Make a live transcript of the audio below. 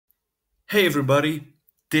Hey everybody,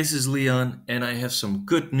 this is Leon and I have some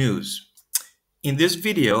good news. In this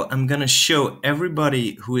video, I'm gonna show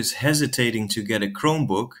everybody who is hesitating to get a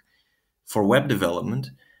Chromebook for web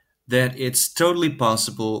development that it's totally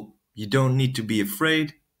possible. You don't need to be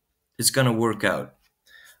afraid. It's gonna work out.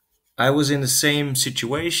 I was in the same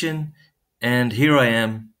situation and here I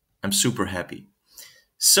am. I'm super happy.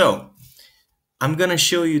 So, I'm gonna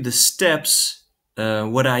show you the steps,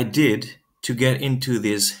 what I did to get into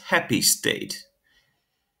this happy state.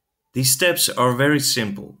 These steps are very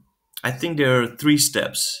simple. I think there are three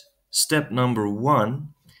steps. Step number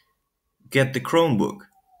one, get the Chromebook.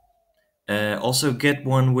 Also get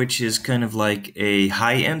one which is kind of like a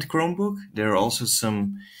high-end Chromebook. There are also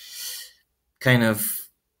some kind of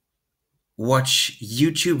watch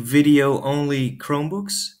YouTube video only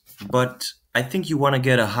Chromebooks, but I think you want to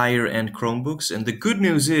get a higher end Chromebooks. And the good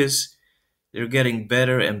news is they're getting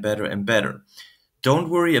better and better and better. Don't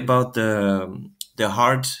worry about the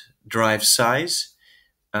hard drive size.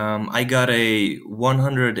 I got a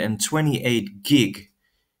 128 gig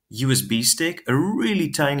USB stick, a really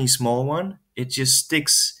tiny small one. It just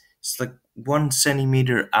sticks, it's like 1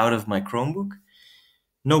 centimeter out of my Chromebook.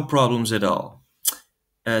 No problems at all.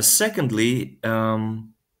 Secondly,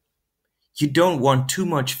 you don't want too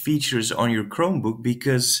much features on your Chromebook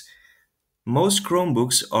because most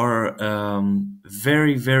Chromebooks are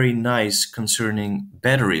very, very nice concerning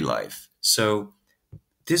battery life. So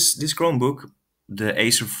this Chromebook, the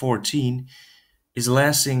Acer 14, is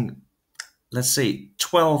lasting, let's say,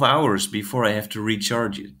 12 hours before I have to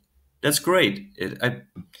recharge it. That's great.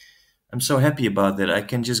 I'm so happy about that. I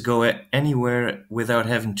can just go anywhere without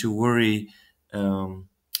having to worry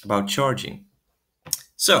about charging.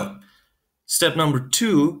 So, step number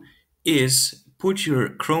two is put your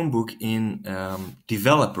Chromebook in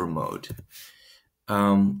developer mode.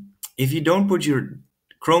 If you don't put your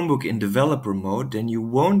Chromebook in developer mode, then you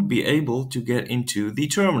won't be able to get into the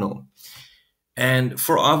terminal. And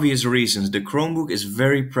for obvious reasons, the Chromebook is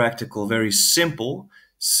very practical, very simple.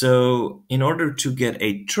 So in order to get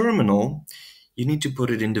a terminal, you need to put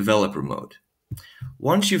it in developer mode.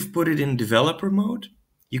 Once you've put it in developer mode,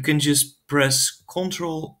 you can just press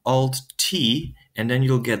Ctrl Alt T and then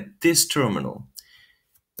you'll get this terminal.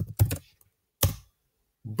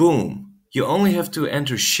 Boom. You only have to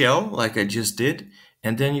enter shell like I just did,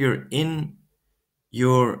 and then you're in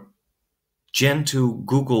your Gentoo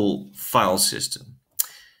Google file system.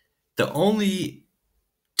 The only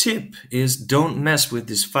tip is don't mess with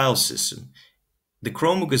this file system. The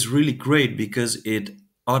Chromebook is really great because it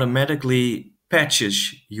automatically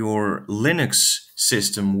patches your Linux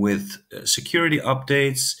system with security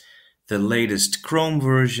updates, the latest Chrome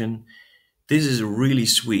version. This is really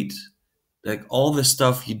sweet. Like all the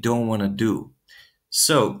stuff you don't want to do.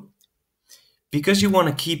 So, because you want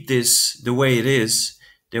to keep this the way it is,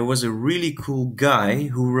 there was a really cool guy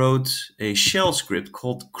who wrote a shell script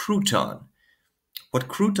called crouton. What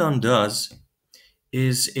crouton does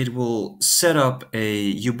is it will set up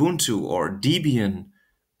a Ubuntu or Debian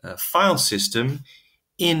file system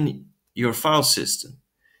in your file system.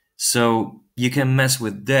 So you can mess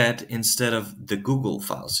with that instead of the Google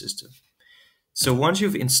file system. So once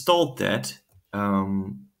you've installed that,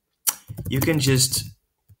 you can just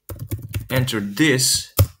enter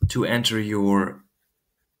this to enter your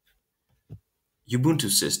Ubuntu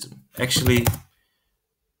system. Actually,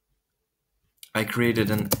 I created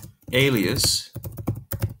an alias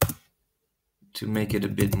to make it a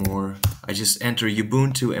bit more. I just enter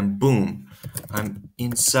Ubuntu and boom, I'm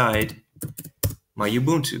inside my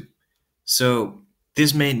Ubuntu. So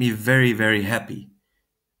this made me very, very happy.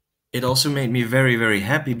 It also made me very, very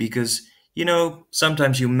happy because, you know,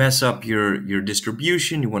 sometimes you mess up your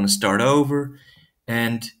distribution, you want to start over,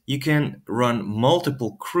 and you can run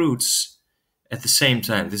multiple croots at the same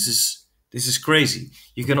time. This is crazy.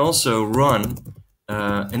 You can also run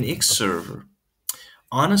an X server.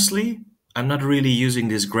 Honestly, I'm not really using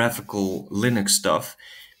this graphical Linux stuff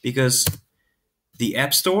because the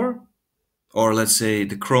App Store, or let's say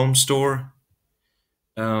the Chrome Store,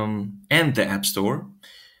 and the App Store,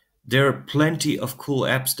 there are plenty of cool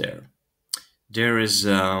apps there. There is,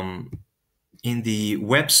 in the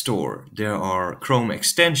Web Store, there are Chrome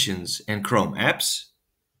extensions and Chrome apps.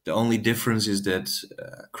 The only difference is that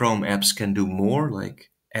Chrome apps can do more,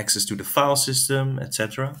 like access to the file system,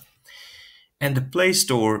 etc. And the Play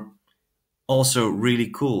Store, also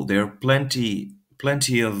really cool. There are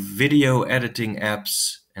plenty of video editing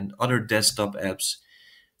apps and other desktop apps.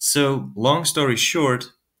 So long story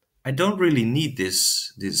short, I don't really need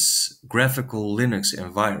this graphical Linux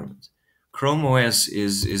environment. Chrome OS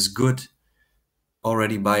is good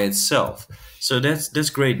already by itself. So that's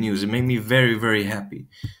great news. It made me very, very happy.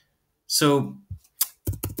 So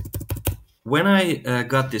when I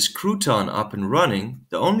got this crouton up and running,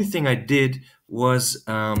 the only thing I did was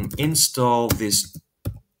install this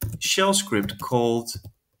shell script called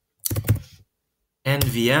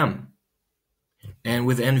nvm. And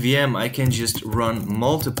with nvm, I can just run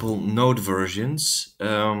multiple node versions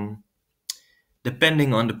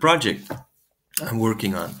depending on the project I'm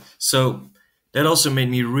working on. So that also made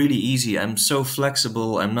me really easy. I'm so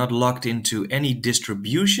flexible. I'm not locked into any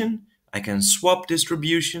distribution. I can swap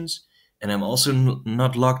distributions, and I'm also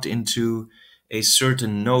not locked into a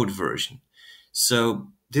certain node version.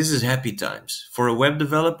 So this is happy times. For a web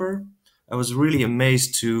developer, I was really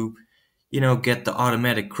amazed to, get the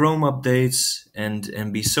automatic Chrome updates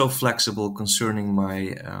and be so flexible concerning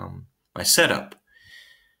my setup.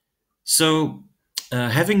 So,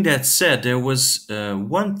 having that said, there was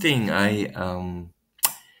one thing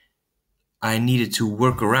I needed to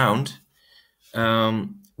work around,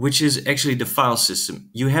 which is actually the file system.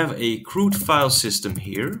 You have a crude file system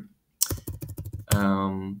here,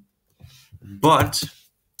 but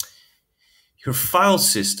your file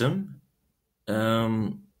system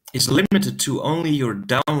is limited to only your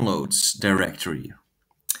downloads directory.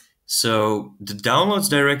 So the downloads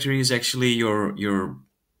directory is actually your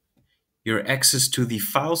access to the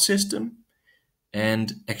file system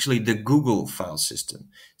and actually the Google file system.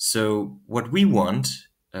 So what we want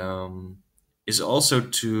is also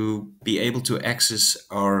to be able to access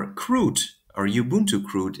our Ubuntu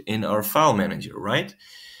crude in our file manager, right?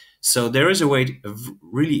 So there is a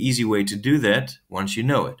really easy way to do that once you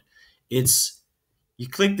know it. You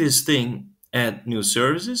click this thing, add new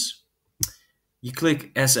services, you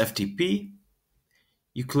click SFTP,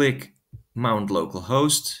 you click mount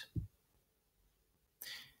localhost,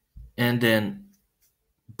 and then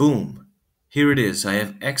boom, here it is. I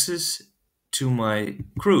have access to my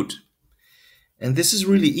crude. And this is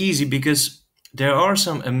really easy because there are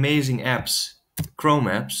some amazing apps, Chrome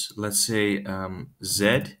apps, let's say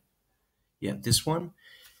Z, yeah, this one.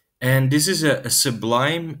 And this is a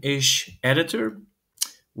Sublime-ish editor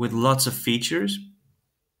with lots of features.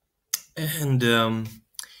 And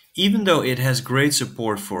even though it has great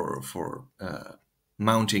support for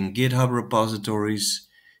mounting GitHub repositories,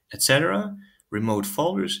 etc., remote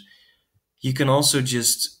folders, you can also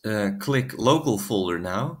just click local folder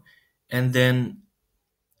now, and then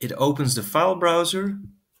it opens the file browser,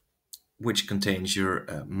 which contains your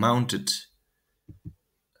mounted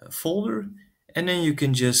folder, and then you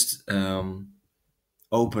can just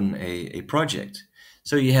open a project.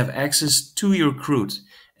 So you have access to your crude.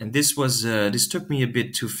 And this took me a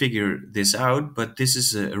bit to figure this out, but this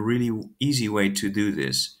is a really easy way to do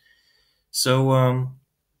this. So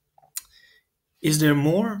is there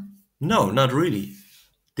more? No, not really.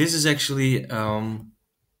 This is actually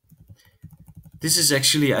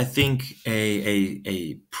I think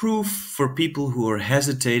a proof for people who are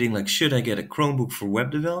hesitating, like, should I get a Chromebook for web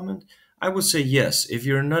development? I would say yes. If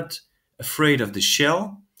you're not afraid of the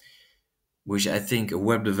shell, which I think a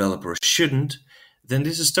web developer shouldn't, then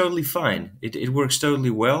this is totally fine. It works totally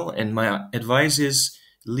well. And my advice is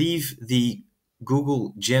leave the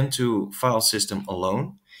Google Gentoo file system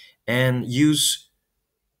alone and use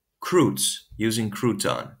crudes using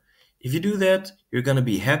crouton. If you do that, you're going to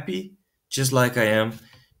be happy, just like I am.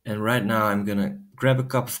 And right now I'm going to grab a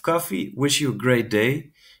cup of coffee, wish you a great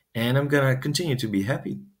day, and I'm going to continue to be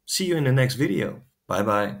happy. See you in the next video. Bye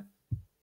bye.